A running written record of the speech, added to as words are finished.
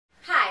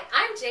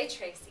J.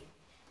 Tracy,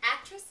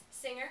 actress,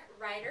 singer,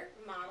 writer,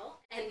 model,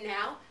 and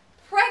now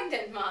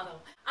pregnant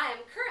model. I am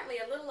currently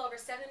a little over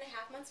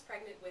 7.5 months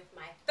pregnant with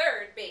my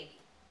third baby.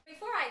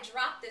 Before I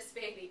drop this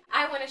baby,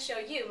 I want to show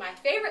you my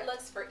favorite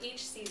looks for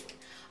each season.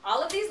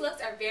 All of these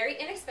looks are very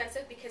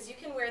inexpensive because you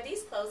can wear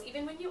these clothes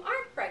even when you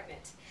aren't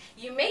pregnant.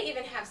 You may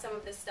even have some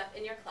of this stuff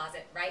in your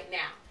closet right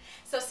now.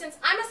 So since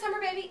I'm a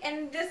summer baby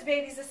and this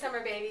baby's a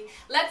summer baby,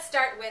 let's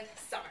start with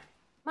summer.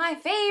 My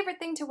favorite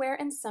thing to wear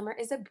in summer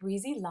is a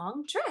breezy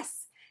long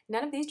dress.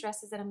 None of these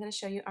dresses that I'm going to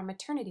show you are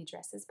maternity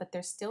dresses, but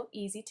they're still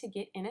easy to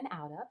get in and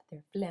out of.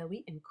 They're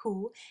flowy and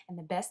cool, and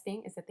the best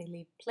thing is that they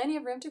leave plenty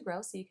of room to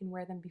grow so you can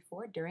wear them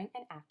before, during,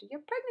 and after your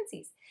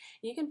pregnancies.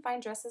 You can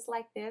find dresses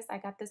like this. I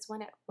got this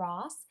one at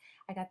Ross.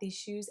 I got these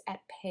shoes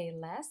at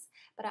Payless,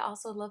 but I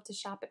also love to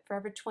shop at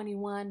Forever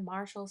 21,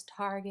 Marshall's,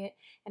 Target,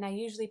 and I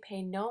usually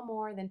pay no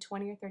more than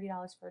 $20 or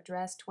 $30 for a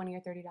dress, $20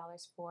 or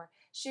 $30 for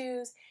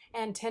shoes,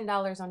 and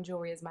 $10 on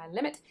jewelry is my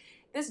limit.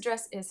 This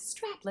dress is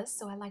strapless,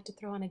 so I like to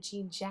throw on a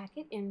jean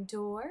jacket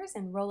indoors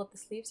and roll up the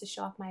sleeves to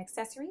show off my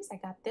accessories. I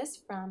got this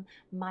from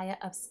Maya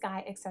of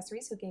Sky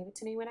Accessories, who gave it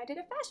to me when I did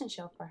a fashion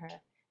show for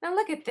her. Now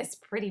look at this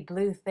pretty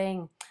blue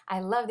thing. I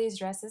love these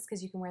dresses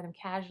because you can wear them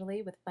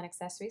casually with fun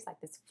accessories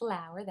like this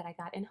flower that I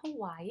got in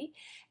Hawaii.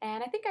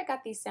 And I think I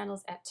got these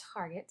sandals at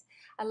Target.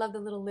 I love the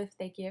little lift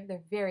they give.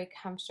 They're very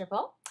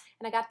comfortable.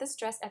 And I got this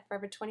dress at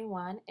Forever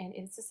 21 and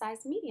it's a size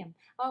medium.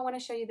 Oh, I want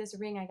to show you this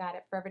ring I got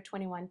at Forever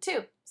 21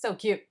 too. So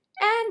cute.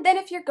 And then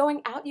if you're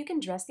going out, you can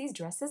dress these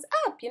dresses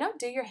up,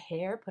 do your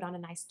hair, put on a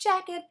nice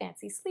jacket,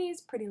 fancy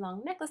sleeves, pretty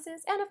long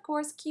necklaces, and of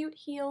course, cute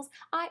heels.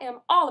 I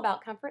am all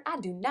about comfort. I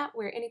do not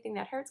wear anything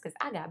that hurts because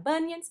I got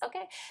bunions,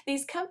 okay?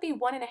 These comfy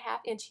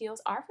 1.5-inch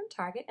heels are from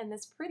Target, and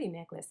this pretty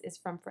necklace is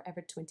from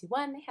Forever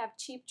 21. They have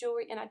cheap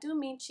jewelry, and I do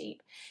mean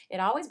cheap. It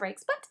always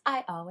breaks, but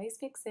I always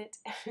fix it.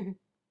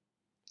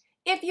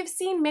 If you've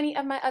seen many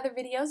of my other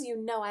videos, you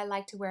know I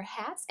like to wear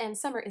hats, and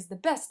summer is the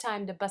best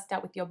time to bust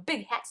out with your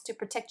big hats to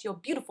protect your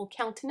beautiful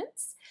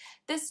countenance.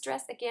 This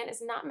dress, again,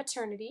 is not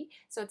maternity,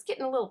 so it's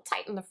getting a little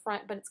tight in the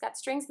front, but it's got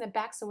strings in the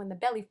back, so when the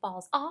belly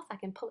falls off, I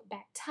can pull it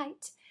back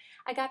tight.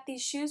 I got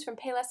these shoes from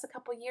Payless a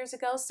couple years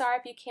ago. Sorry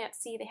if you can't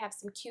see, they have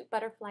some cute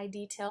butterfly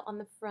detail on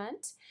the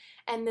front.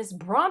 And this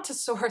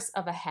brontosaurus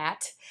of a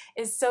hat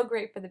is so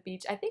great for the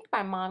beach. I think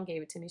my mom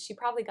gave it to me. She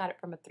probably got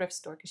it from a thrift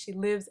store because she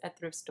lives at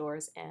thrift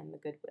stores and the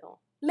Goodwill.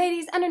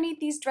 Ladies, underneath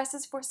these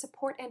dresses for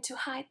support and to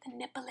hide the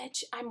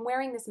nippleage, I'm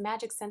wearing this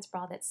Magic Sense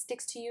bra that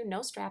sticks to you,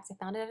 no straps. I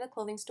found it at a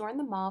clothing store in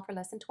the mall for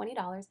less than $20.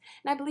 And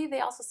I believe they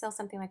also sell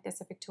something like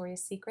this at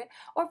Victoria's Secret.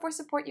 Or for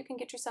support, you can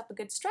get yourself a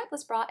good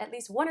strapless bra, at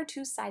least 1 or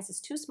 2 sizes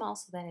too small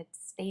so that it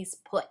stays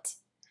put.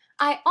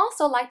 I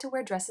also like to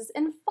wear dresses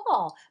in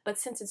fall, but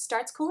since it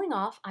starts cooling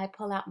off, I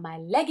pull out my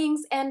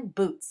leggings and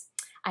boots.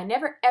 I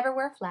never ever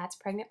wear flats,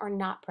 pregnant or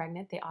not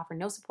pregnant. They offer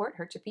no support,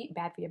 hurt your feet,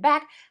 bad for your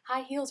back.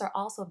 High heels are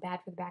also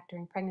bad for the back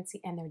during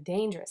pregnancy, and they're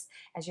dangerous.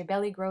 As your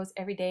belly grows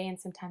every day and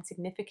sometimes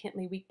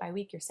significantly week by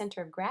week, your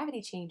center of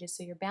gravity changes,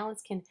 so your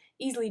balance can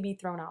easily be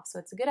thrown off. So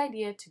it's a good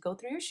idea to go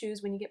through your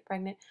shoes when you get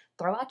pregnant,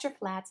 throw out your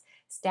flats,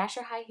 stash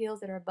your high heels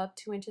that are above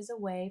 2 inches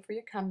away for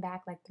your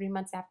comeback like 3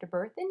 months after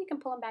birth, then you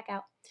can pull them back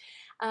out.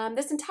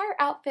 This entire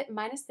outfit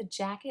minus the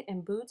jacket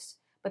and boots,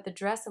 but the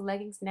dress, the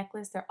leggings,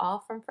 necklace, they're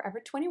all from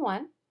Forever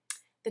 21.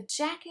 The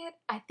jacket,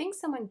 I think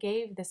someone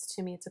gave this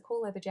to me. It's a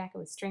cool leather jacket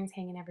with strings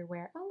hanging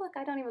everywhere. Oh, look,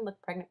 I don't even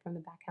look pregnant from the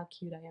back. How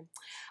cute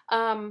I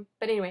am.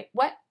 But anyway,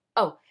 what?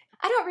 Oh,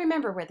 I don't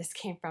remember where this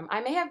came from.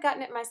 I may have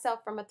gotten it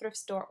myself from a thrift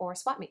store or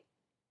swap meet.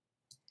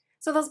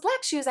 So those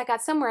black shoes I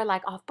got somewhere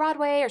like off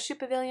Broadway or Shoe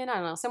Pavilion, I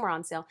don't know, somewhere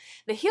on sale.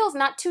 The heel's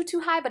not too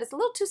high, but it's a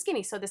little too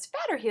skinny, so this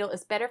fatter heel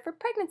is better for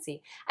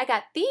pregnancy. I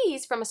got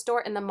these from a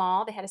store in the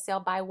mall. They had a sale,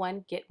 buy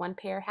one, get one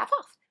pair half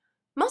off.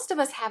 Most of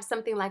us have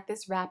something like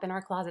this wrap in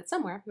our closet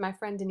somewhere. My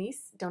friend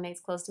Denise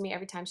donates clothes to me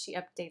every time she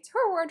updates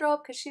her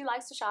wardrobe because she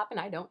likes to shop and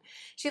I don't.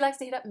 She likes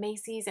to hit up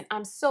Macy's and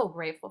I'm so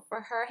grateful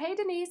for her. Hey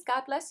Denise,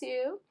 God bless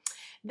you.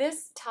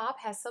 This top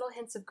has subtle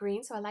hints of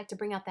green, so I like to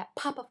bring out that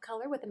pop of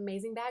color with an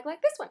amazing bag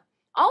like this one.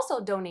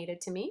 Also donated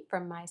to me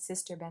from my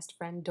sister best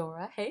friend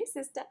Dora. Hey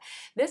sister.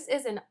 This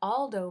is an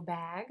Aldo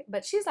bag,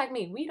 but she's like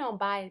me. We don't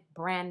buy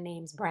brand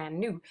names brand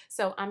new.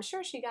 So I'm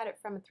sure she got it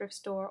from a thrift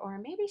store or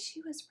maybe she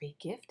was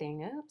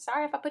regifting. Oh,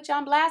 sorry if I put you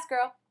on blast,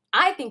 girl.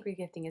 I think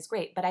regifting is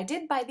great, but I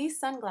did buy these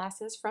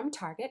sunglasses from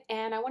Target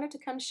and I wanted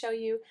to come show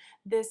you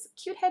this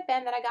cute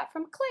headband that I got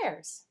from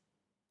Claire's.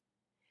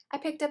 I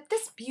picked up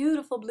this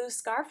beautiful blue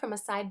scarf from a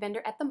side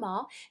vendor at the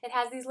mall. It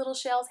has these little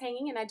shells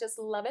hanging and I just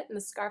love it, and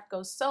the scarf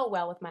goes so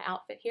well with my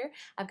outfit here.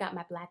 I've got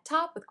my black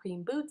top with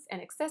cream boots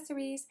and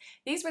accessories.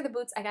 These were the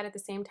boots I got at the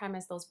same time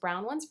as those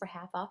brown ones for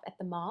half off at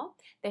the mall.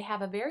 They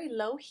have a very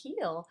low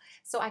heel,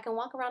 so I can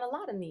walk around a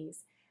lot in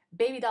these.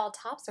 Baby doll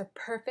tops are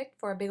perfect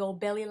for a big old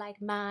belly like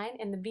mine,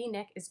 and the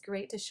V-neck is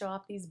great to show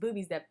off these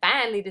boobies that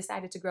finally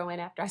decided to grow in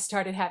after I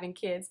started having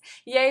kids.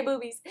 Yay,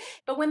 boobies.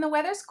 But when the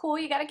weather's cool,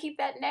 you got to keep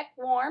that neck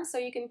warm, so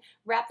you can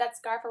wrap that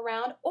scarf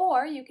around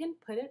or you can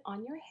put it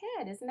on your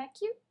head. Isn't that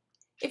cute?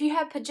 If you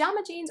have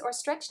pajama jeans or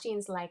stretch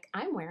jeans like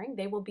I'm wearing,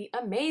 they will be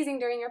amazing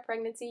during your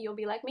pregnancy. You'll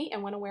be like me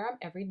and want to wear them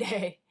every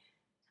day.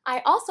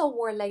 I also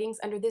wore leggings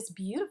under this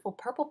beautiful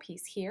purple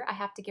piece here. I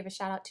have to give a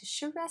shout out to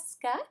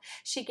Shareska.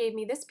 She gave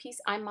me this piece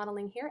I'm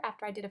modeling here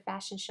after I did a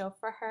fashion show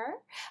for her.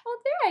 Oh,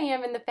 there I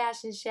am in the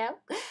fashion show.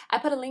 I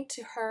put a link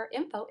to her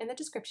info in the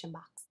description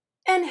box.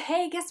 And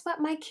hey, guess what?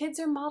 My kids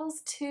are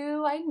models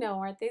too. I know,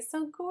 aren't they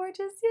so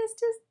gorgeous? Yes,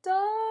 just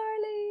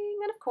darling.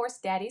 And of course,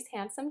 Daddy's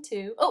handsome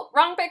too. Oh,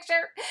 wrong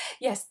picture.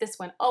 Yes, this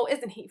one. Oh,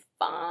 isn't he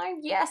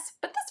fine? Yes,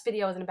 but this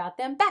video isn't about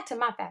them. Back to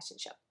my fashion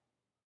show.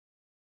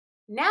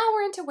 Now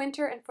we're into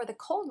winter, and for the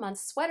cold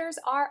months, sweaters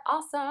are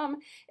awesome.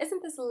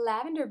 Isn't this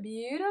lavender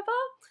beautiful?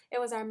 It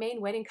was our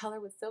main wedding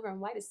color with silver and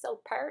white. It's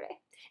so pretty.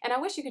 And I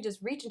wish you could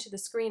just reach into the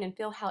screen and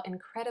feel how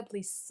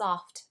incredibly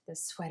soft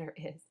this sweater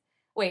is.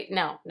 Wait,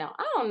 no,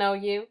 I don't know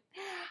you.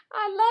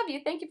 I love you.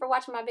 Thank you for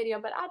watching my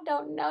video, but I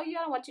don't know you.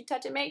 I don't want you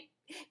touching me.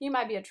 You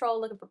might be a troll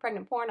looking for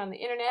pregnant porn on the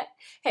internet.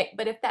 Hey,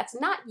 but if that's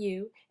not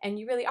you, and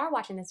you really are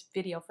watching this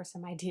video for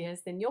some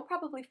ideas, then you'll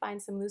probably find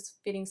some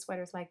loose-fitting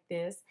sweaters like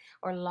this,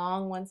 or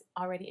long ones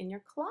already in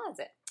your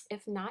closet.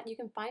 If not, you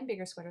can find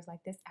bigger sweaters like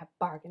this at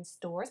bargain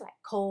stores like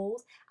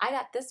Kohl's. I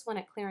got this one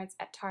at clearance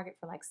at Target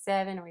for like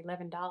 $7 or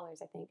 $11,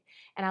 I think.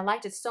 And I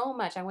liked it so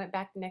much, I went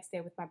back the next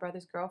day with my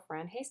brother's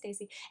girlfriend, hey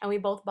Stacie, and we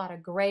both bought a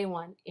gray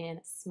one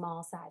in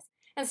small size.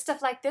 And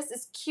stuff like this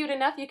is cute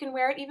enough you can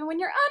wear it even when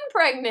you're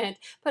unpregnant.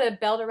 Put a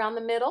belt around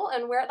the middle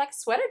and wear it like a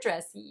sweater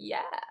dress.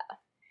 Yeah.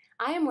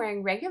 I am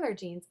wearing regular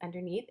jeans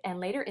underneath, and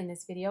later in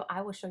this video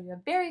I will show you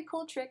a very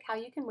cool trick how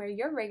you can wear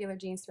your regular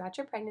jeans throughout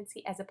your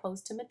pregnancy as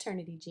opposed to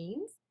maternity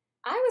jeans.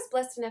 I was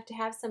blessed enough to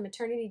have some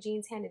maternity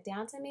jeans handed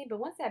down to me, but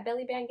once that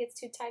belly band gets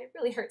too tight, it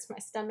really hurts my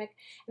stomach.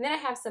 And then I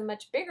have some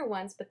much bigger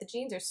ones, but the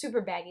jeans are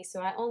super baggy,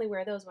 so I only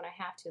wear those when I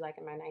have to, like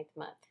in my 9th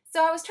month.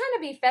 So I was trying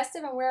to be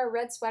festive and wear a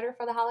red sweater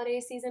for the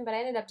holiday season, but I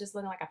ended up just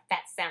looking like a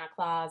fat Santa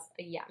Claus.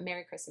 Yeah,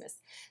 Merry Christmas.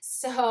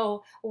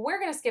 So we're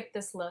gonna skip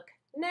this look.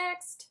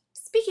 Next.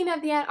 Speaking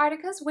of the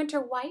Antarcticas, winter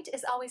white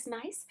is always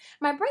nice.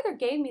 My brother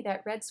gave me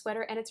that red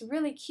sweater, and it's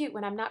really cute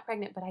when I'm not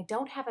pregnant, but I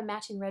don't have a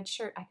matching red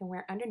shirt I can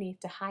wear underneath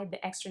to hide the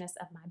extraness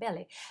of my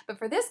belly. But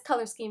for this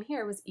color scheme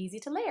here, it was easy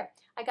to layer.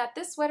 I got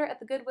this sweater at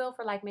the Goodwill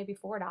for like maybe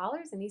 $4,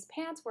 and these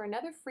pants were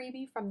another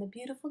freebie from the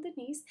beautiful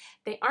Denise.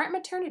 They aren't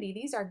maternity.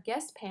 These are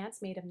guest pants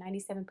made of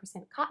 97%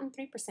 cotton,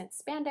 3%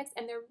 spandex,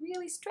 and they're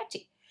really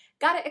stretchy.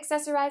 Got it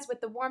accessorized with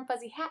the warm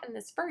fuzzy hat, and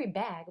this furry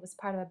bag was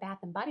part of a Bath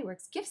 & Body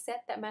Works gift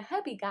set that my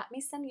hubby got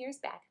me some years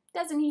back.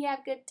 Doesn't he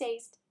have good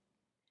taste?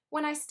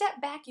 When I step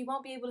back, you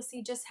won't be able to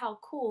see just how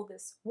cool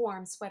this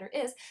warm sweater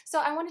is, so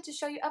I wanted to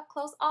show you up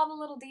close all the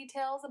little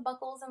details, the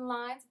buckles and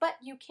lines, but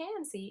you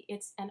can see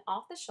it's an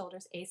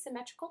off-the-shoulders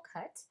asymmetrical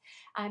cut.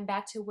 I'm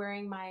back to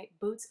wearing my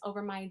boots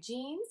over my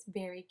jeans.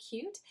 Very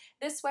cute.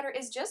 This sweater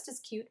is just as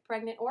cute,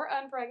 pregnant or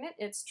unpregnant.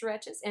 It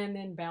stretches and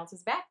then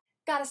bounces back.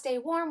 Gotta stay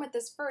warm with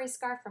this furry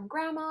scarf from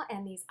Grandma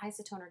and these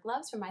isotoner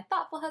gloves from my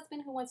thoughtful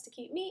husband who wants to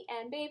keep me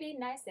and baby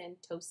nice and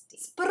toasty.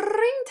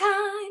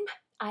 Springtime!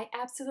 I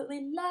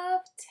absolutely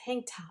love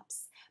tank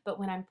tops, but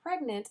when I'm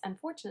pregnant,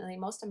 unfortunately,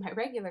 most of my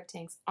regular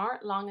tanks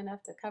aren't long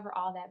enough to cover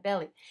all that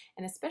belly,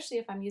 and especially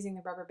if I'm using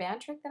the rubber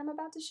band trick that I'm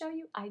about to show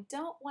you, I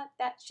don't want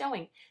that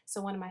showing.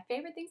 So one of my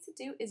favorite things to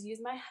do is use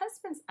my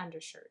husband's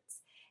undershirts.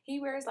 He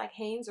wears like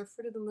Hanes or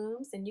Fruit of the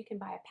Looms, and you can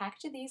buy a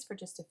package of these for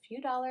just a few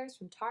dollars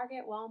from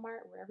Target,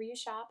 Walmart, wherever you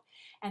shop,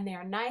 and they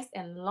are nice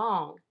and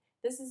long.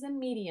 This is a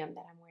medium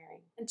that I'm wearing.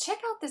 And check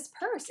out this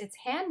purse. It's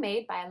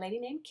handmade by a lady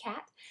named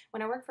Kat.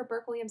 When I worked for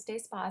Burke Williams Day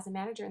Spa as a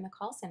manager in the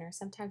call center,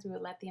 sometimes we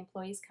would let the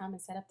employees come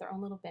and set up their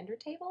own little vendor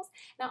tables,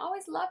 and I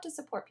always love to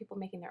support people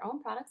making their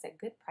own products at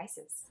good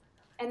prices.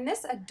 And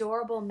this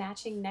adorable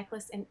matching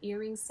necklace and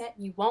earring set,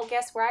 you won't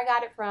guess where I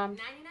got it from.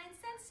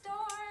 99-cent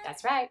store.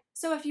 That's right.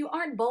 So if you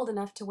aren't bold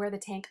enough to wear the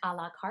tank a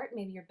la carte,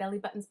 maybe your belly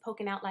button's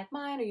poking out like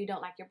mine, or you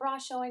don't like your bra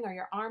showing, or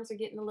your arms are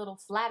getting a little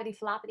flappity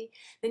floppity,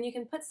 then you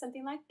can put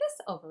something like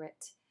this over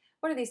it.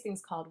 What are these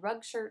things called?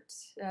 Rug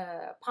shirts,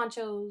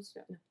 ponchos,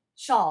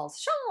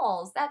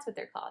 shawls, that's what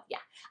they're called. Yeah,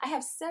 I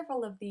have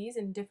several of these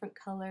in different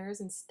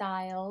colors and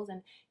styles,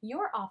 and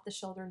your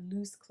off-the-shoulder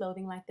loose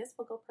clothing like this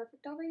will go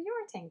perfect over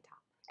your tank top.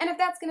 And if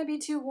that's going to be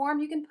too warm,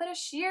 you can put a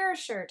sheer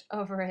shirt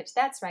over it.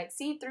 That's right,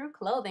 see-through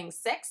clothing,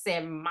 sexy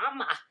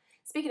mama.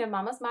 Speaking of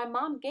mamas, my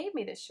mom gave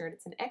me this shirt.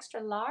 It's an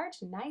extra large,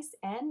 nice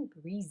and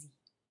breezy.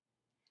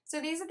 So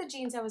these are the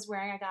jeans I was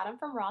wearing. I got them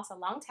from Ross a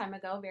long time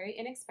ago, very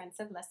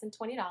inexpensive, less than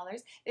 $20.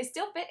 They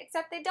still fit,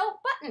 except they don't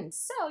button.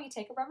 So you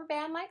take a rubber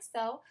band like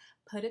so,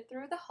 put it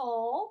through the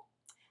hole,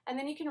 and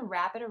then you can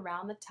wrap it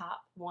around the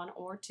top 1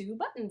 or 2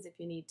 buttons if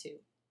you need to.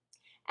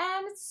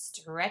 And it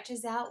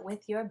stretches out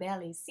with your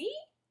belly. See?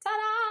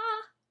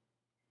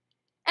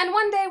 Ta-da! And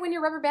one day when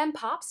your rubber band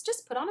pops,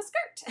 just put on a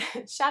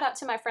skirt. Shout out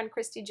to my friend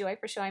Christy Joy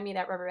for showing me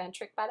that rubber band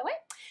trick, by the way.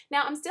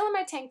 Now I'm still in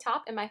my tank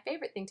top, and my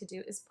favorite thing to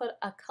do is put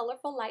a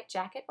colorful light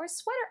jacket or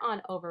sweater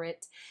on over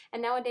it.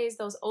 And nowadays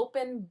those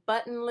open,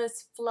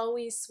 buttonless,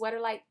 flowy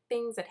sweater-like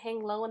things that hang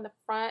low in the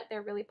front,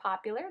 they're really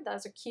popular.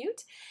 Those are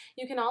cute.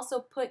 You can also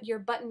put your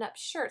button-up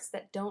shirts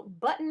that don't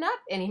button up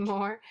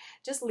anymore.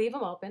 Just leave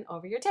them open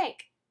over your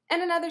tank.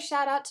 And another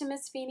shout out to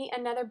Miss Feeney,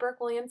 another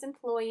Burke Williams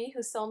employee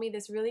who sold me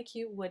this really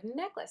cute wooden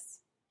necklace.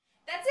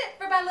 That's it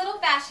for my little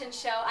fashion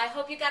show. I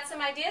hope you got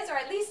some ideas or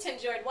at least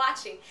enjoyed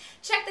watching.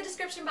 Check the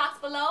description box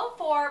below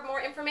for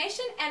more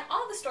information, and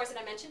all the stores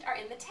that I mentioned are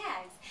in the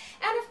tags.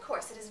 And of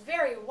course, it is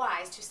very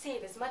wise to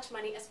save as much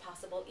money as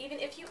possible, even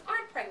if you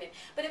aren't pregnant.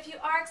 But if you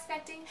are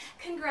expecting,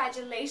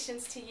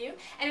 congratulations to you.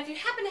 And if you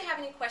happen to have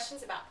any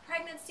questions about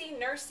pregnancy,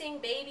 nursing,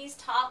 babies,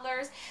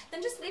 toddlers,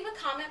 then just leave a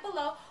comment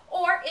below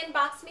or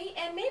inbox me,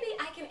 and maybe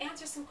I can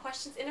answer some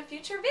questions in a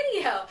future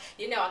video.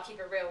 You know I'll keep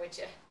it real with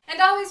you. And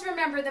always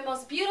remember, the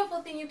most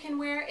beautiful thing you can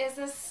wear is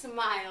a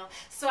smile.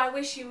 So I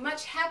wish you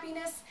much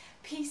happiness,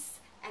 peace,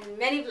 and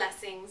many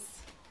blessings.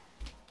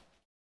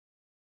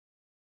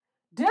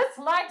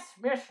 Dislike,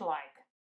 smish like.